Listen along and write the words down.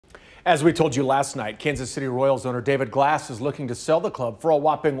As we told you last night, Kansas City Royals owner David Glass is looking to sell the club for a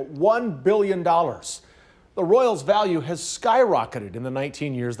whopping $1 billion. The Royals' value has skyrocketed in the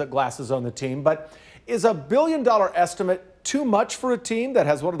 19 years that Glass has owned the team, but is a $1 billion estimate too much for a team that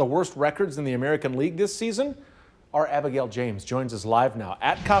has one of the worst records in the American League this season? Our Abigail James joins us live now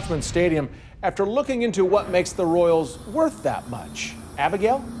at Kauffman Stadium after looking into what makes the Royals worth that much.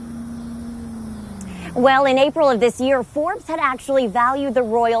 Abigail? Well, in April of this year, Forbes had actually valued the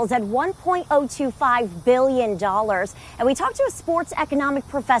Royals at $1.025 billion. And we talked to a sports economic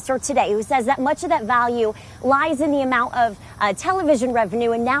professor today who says that much of that value lies in the amount of television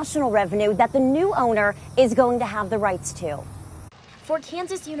revenue and national revenue that the new owner is going to have the rights to. For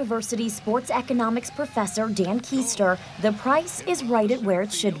Kansas University sports economics professor Dan Keister, the price is right at where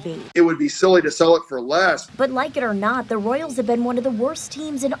it should be. It would be silly to sell it for less. But like it or not, the Royals have been one of the worst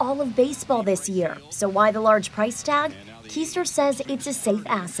teams in all of baseball this year. So why the large price tag? Keister says it's a safe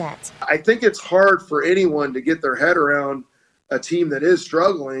asset. I think it's hard for anyone to get their head around a team that is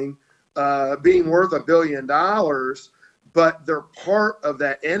struggling being worth $1 billion, but they're part of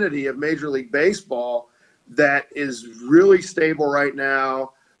that entity of Major League Baseball that is really stable right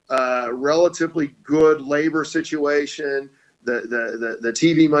now, relatively good labor situation. The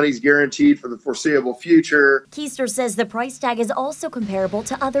TV money's guaranteed for the foreseeable future. Keister says the price tag is also comparable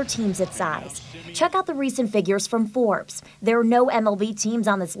to other teams its size. Check out the recent figures from Forbes. There are no MLB teams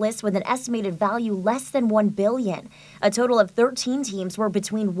on this list with an estimated value less than $1 billion. A total of 13 teams were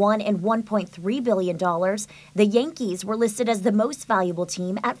between $1 and $1.3 billion. The Yankees were listed as the most valuable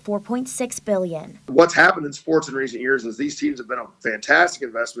team at $4.6 billion. What's happened in sports in recent years is these teams have been a fantastic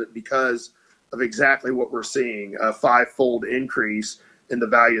investment because of exactly what we're seeing, a five-fold increase in the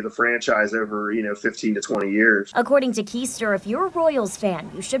value of the franchise over, 15 to 20 years. According to Keister, if you're a Royals fan,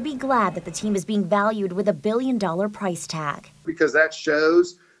 you should be glad that the team is being valued with a $1 billion price tag. Because that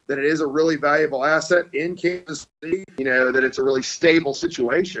shows that it is a really valuable asset in Kansas City, that it's a really stable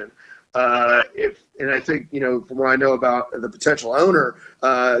situation. And I think, from what I know about the potential owner,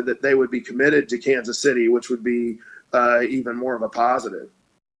 that they would be committed to Kansas City, which would be even more of a positive.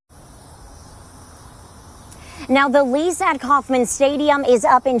 Now, the lease at Kauffman Stadium is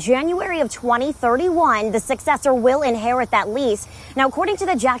up in January of 2031. The successor will inherit that lease. Now, according to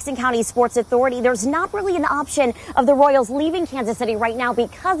the Jackson County Sports Authority, there's not really an option of the Royals leaving Kansas City right now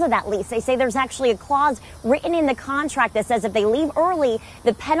because of that lease. They say there's actually a clause written in the contract that says if they leave early,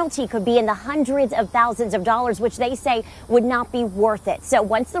 the penalty could be in the hundreds of thousands of dollars, which they say would not be worth it. So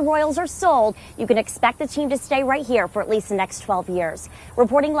once the Royals are sold, you can expect the team to stay right here for at least the next 12 years.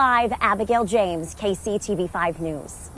 Reporting live, Abigail James, KCTV5 News.